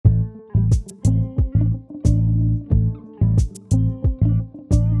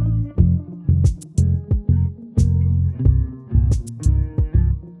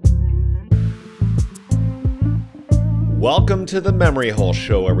Welcome to the Memory Hole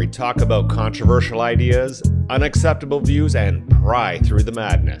Show, where we talk about controversial ideas, unacceptable views, and pry through the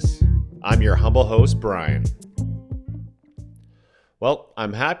madness. I'm your humble host, Brian. Well,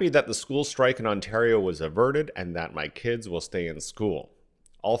 I'm happy that the school strike in Ontario was averted and that my kids will stay in school.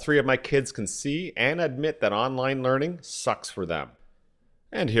 All three of my kids can see and admit that online learning sucks for them.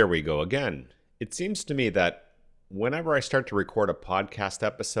 And here we go again. It seems to me that whenever I start to record a podcast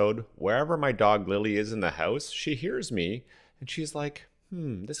episode, wherever my dog Lily is in the house, she hears me and she's like,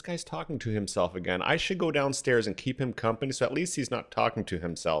 this guy's talking to himself again. I should go downstairs and keep him company so at least he's not talking to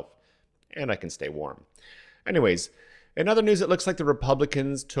himself and I can stay warm. Anyways, in other news, it looks like the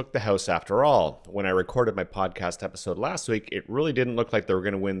Republicans took the House after all. When I recorded my podcast episode last week, it really didn't look like they were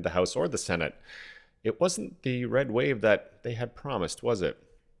going to win the House or the Senate. It wasn't the red wave that they had promised, was it?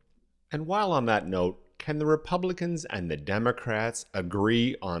 And while on that note, can the Republicans and the Democrats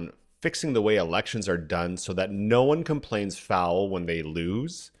agree on fixing the way elections are done so that no one complains foul when they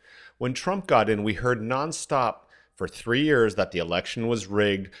lose? When Trump got in, we heard nonstop for 3 years that the election was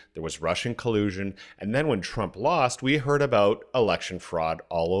rigged, there was Russian collusion, and then when Trump lost, we heard about election fraud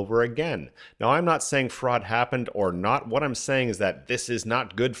all over again. Now, I'm not saying fraud happened or not. What I'm saying is that this is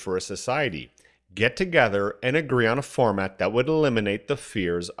not good for a society. Get together and agree on a format that would eliminate the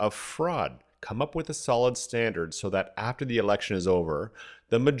fears of fraud. Come up with a solid standard so that after the election is over,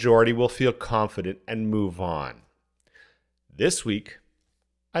 the majority will feel confident and move on. This week,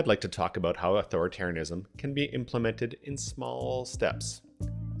 I'd like to talk about how authoritarianism can be implemented in small steps.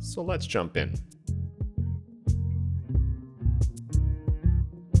 So let's jump in.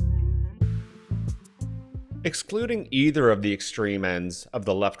 Excluding either of the extreme ends of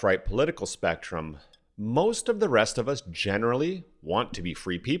the left-right political spectrum, most of the rest of us generally want to be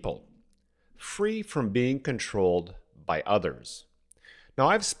free people. Free from being controlled by others. Now,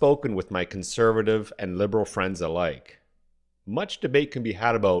 I've spoken with my conservative and liberal friends alike. Much debate can be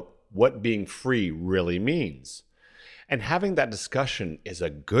had about what being free really means. And having that discussion is a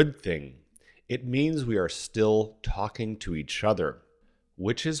good thing. It means we are still talking to each other,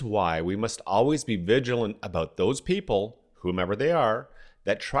 which is why we must always be vigilant about those people, whomever they are,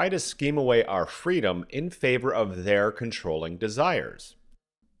 that try to scheme away our freedom in favor of their controlling desires.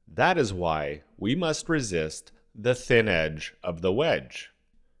 That is why we must resist the thin edge of the wedge.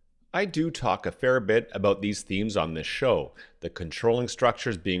 I do talk a fair bit about these themes on this show, the controlling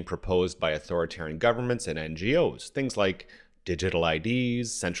structures being proposed by authoritarian governments and NGOs, things like digital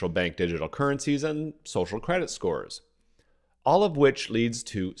IDs, central bank digital currencies, and social credit scores. All of which leads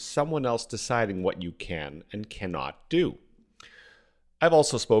to someone else deciding what you can and cannot do. I've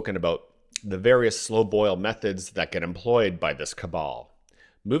also spoken about the various slow boil methods that get employed by this cabal.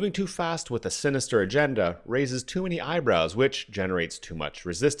 Moving too fast with a sinister agenda raises too many eyebrows, which generates too much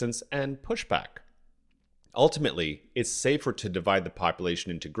resistance and pushback. Ultimately, it's safer to divide the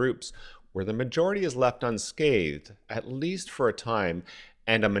population into groups where the majority is left unscathed, at least for a time,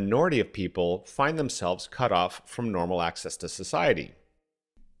 and a minority of people find themselves cut off from normal access to society.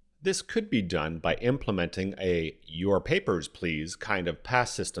 This could be done by implementing a "your papers, please" kind of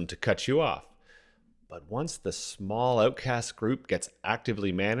pass system to cut you off. But once the small outcast group gets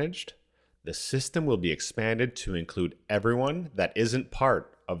actively managed, the system will be expanded to include everyone that isn't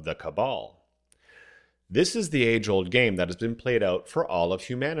part of the cabal. This is the age-old game that has been played out for all of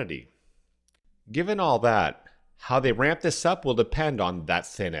humanity. Given all that, how they ramp this up will depend on that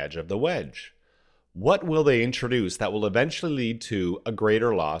thin edge of the wedge. What will they introduce that will eventually lead to a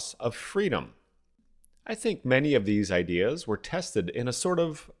greater loss of freedom? I think many of these ideas were tested in a sort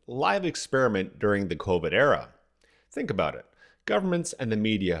of live experiment during the COVID era. Think about it. Governments and the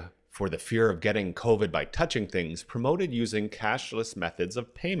media, for the fear of getting COVID by touching things, promoted using cashless methods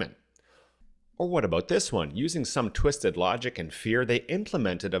of payment. Or what about this one? Using some twisted logic and fear, they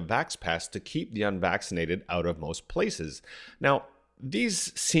implemented a vax pass to keep the unvaccinated out of most places. Now,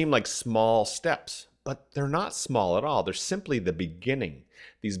 these seem like small steps, but they're not small at all. They're simply the beginning.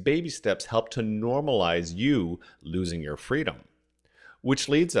 These baby steps help to normalize you losing your freedom. Which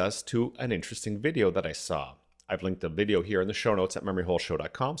leads us to an interesting video that I saw. I've linked the video here in the show notes at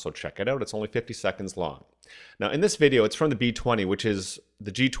memoryholeshow.com, so check it out. It's only 50 seconds long. Now, in this video, it's from the B20, which is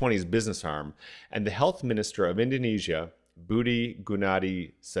the G20's business arm, and the health minister of Indonesia, Budi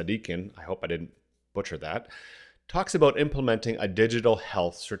Gunadi Sadikin, I hope I didn't butcher that, talks about implementing a digital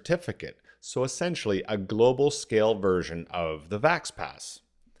health certificate. So essentially a global scale version of the Vax Pass.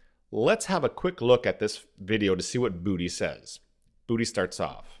 Let's have a quick look at this video to see what Budi says. Budi starts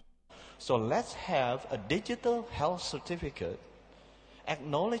off. So let's have a digital health certificate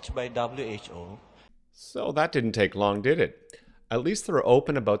acknowledged by WHO. So that didn't take long, did it? At least they're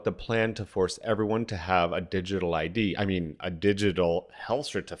open about the plan to force everyone to have a digital ID. I mean, a digital health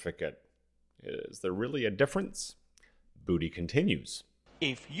certificate. Is there really a difference? Booty continues.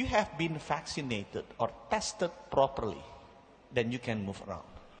 If you have been vaccinated or tested properly, then you can move around.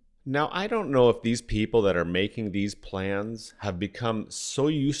 Now, I don't know if these people that are making these plans have become so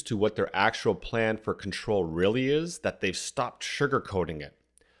used to what their actual plan for control really is that they've stopped sugarcoating it.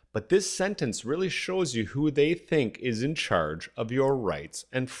 But this sentence really shows you who they think is in charge of your rights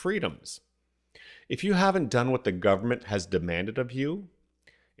and freedoms. If you haven't done what the government has demanded of you,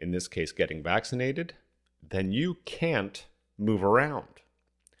 in this case getting vaccinated, then you can't move around.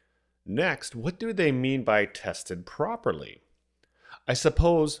 Next, what do they mean by tested properly? I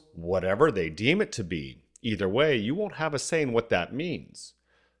suppose whatever they deem it to be. Either way, you won't have a say in what that means.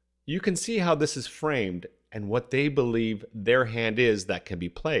 You can see how this is framed and what they believe their hand is that can be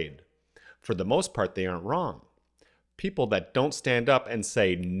played. For the most part, they aren't wrong. People that don't stand up and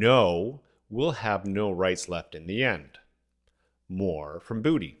say no will have no rights left in the end. More from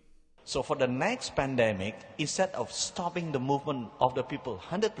Booty. So for the next pandemic, instead of stopping the movement of the people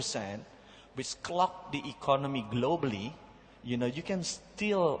 100%, which clogged the economy globally, you can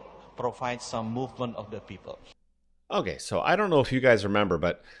still provide some movement of the people. Okay, so I don't know if you guys remember,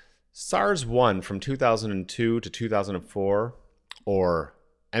 but SARS-1 from 2002 to 2004, or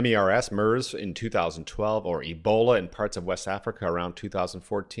MERS in 2012, or Ebola in parts of West Africa around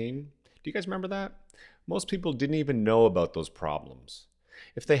 2014. Do you guys remember that? Most people didn't even know about those problems.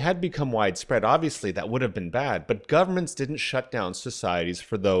 If they had become widespread, obviously that would have been bad, but governments didn't shut down societies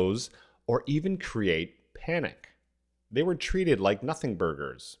for those or even create panic. They were treated like nothing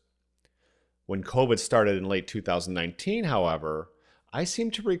burgers. When COVID started in late 2019, however, I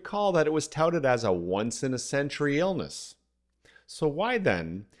seem to recall that it was touted as a once-in-a-century illness. So why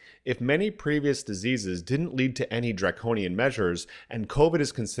then, if many previous diseases didn't lead to any draconian measures and COVID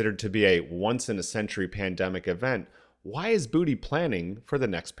is considered to be a once-in-a-century pandemic event, why is Booty planning for the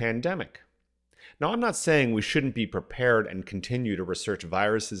next pandemic? Now, I'm not saying we shouldn't be prepared and continue to research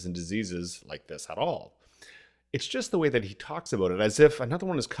viruses and diseases like this at all. It's just the way that he talks about it, as if another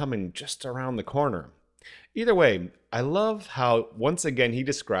one is coming just around the corner. Either way, I love how, once again, he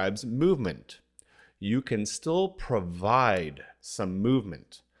describes movement. You can still provide some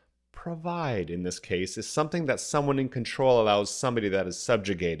movement. Provide, in this case, is something that someone in control allows somebody that is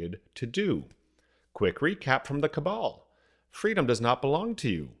subjugated to do. Quick recap from the cabal. Freedom does not belong to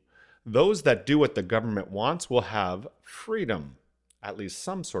you. Those that do what the government wants will have freedom, at least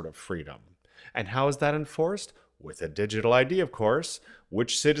some sort of freedom. And how is that enforced? With a digital ID, of course.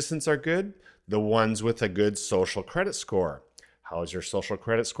 Which citizens are good? The ones with a good social credit score. How is your social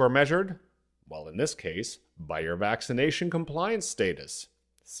credit score measured? Well, in this case, by your vaccination compliance status.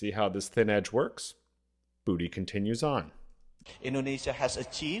 See how this thin edge works? Booty continues on. Indonesia has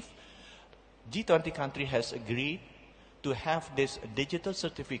achieved, G20 country has agreed to have this digital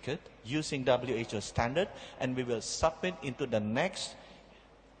certificate using WHO standard, and we will submit into the next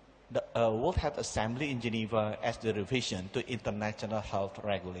World Health Assembly in Geneva as the revision to international health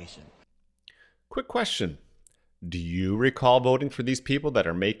regulation. Quick question. Do you recall voting for these people that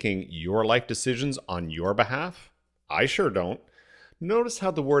are making your life decisions on your behalf? I sure don't. Notice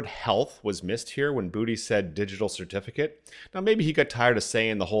how the word health was missed here when Booty said digital certificate. Now maybe he got tired of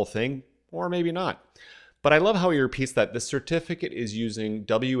saying the whole thing, or maybe not. But I love how he repeats that the certificate is using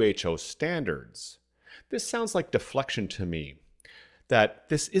WHO standards. This sounds like deflection to me. That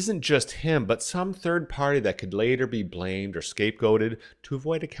this isn't just him, but some third party that could later be blamed or scapegoated to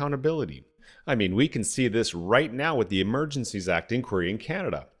avoid accountability. I mean, we can see this right now with the Emergencies Act inquiry in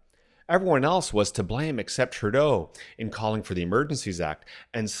Canada. Everyone else was to blame except Trudeau in calling for the Emergencies Act.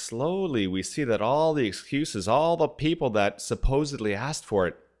 And slowly we see that all the excuses, all the people that supposedly asked for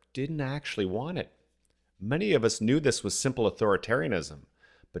it, didn't actually want it. Many of us knew this was simple authoritarianism,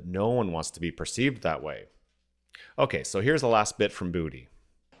 but no one wants to be perceived that way. Okay, so here's the last bit from Booty.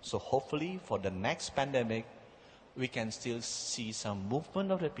 So hopefully for the next pandemic, we can still see some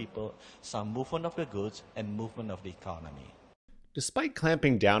movement of the people, some movement of the goods, and movement of the economy. Despite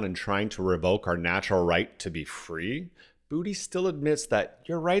clamping down and trying to revoke our natural right to be free, Booty still admits that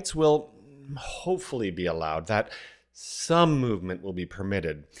your rights will hopefully be allowed, that some movement will be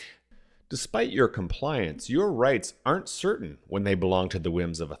permitted. Despite your compliance, your rights aren't certain when they belong to the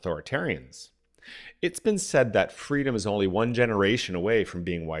whims of authoritarians. It's been said that freedom is only one generation away from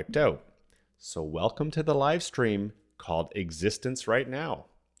being wiped out. So welcome to the live stream called Existence Right Now.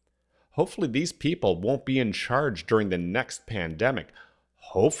 Hopefully these people won't be in charge during the next pandemic.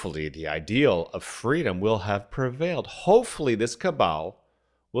 Hopefully the ideal of freedom will have prevailed. Hopefully this cabal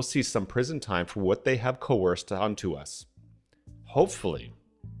will see some prison time for what they have coerced onto us. Hopefully.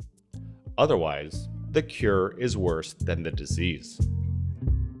 Otherwise, the cure is worse than the disease.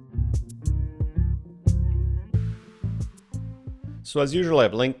 So as usual,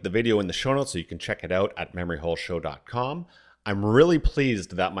 I've linked the video in the show notes so you can check it out at memoryholeshow.com. I'm really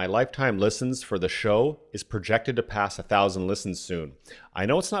pleased that my lifetime listens for the show is projected to pass 1,000 listens soon. I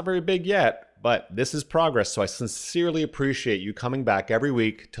know it's not very big yet, but this is progress, so I sincerely appreciate you coming back every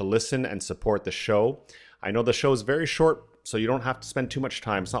week to listen and support the show. I know the show is very short, so you don't have to spend too much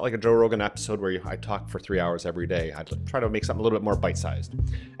time. It's not like a Joe Rogan episode where I talk for 3 hours every day. I try to make something a little bit more bite-sized.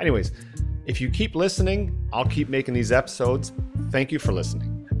 Anyways, if you keep listening, I'll keep making these episodes. Thank you for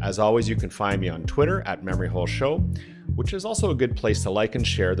listening. As always, you can find me on Twitter at memoryholeshow, which is also a good place to like and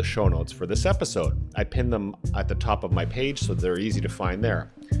share the show notes for this episode. I pin them at the top of my page so they're easy to find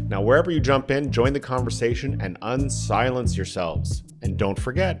there. Now, wherever you jump in, join the conversation and unsilence yourselves. And don't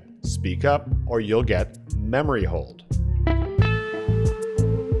forget, speak up or you'll get memory hold.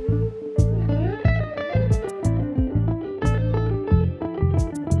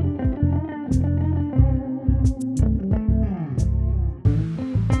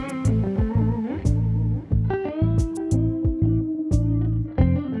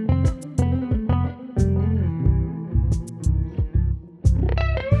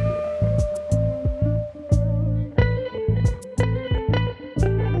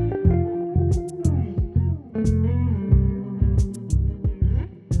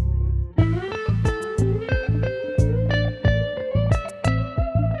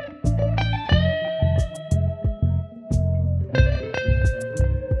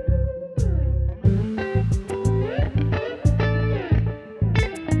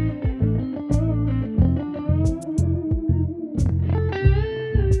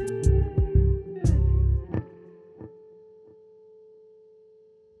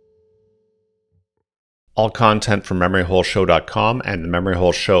 All content from memoryholeshow.com and the Memory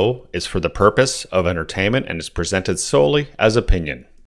Hole Show is for the purpose of entertainment and is presented solely as opinion.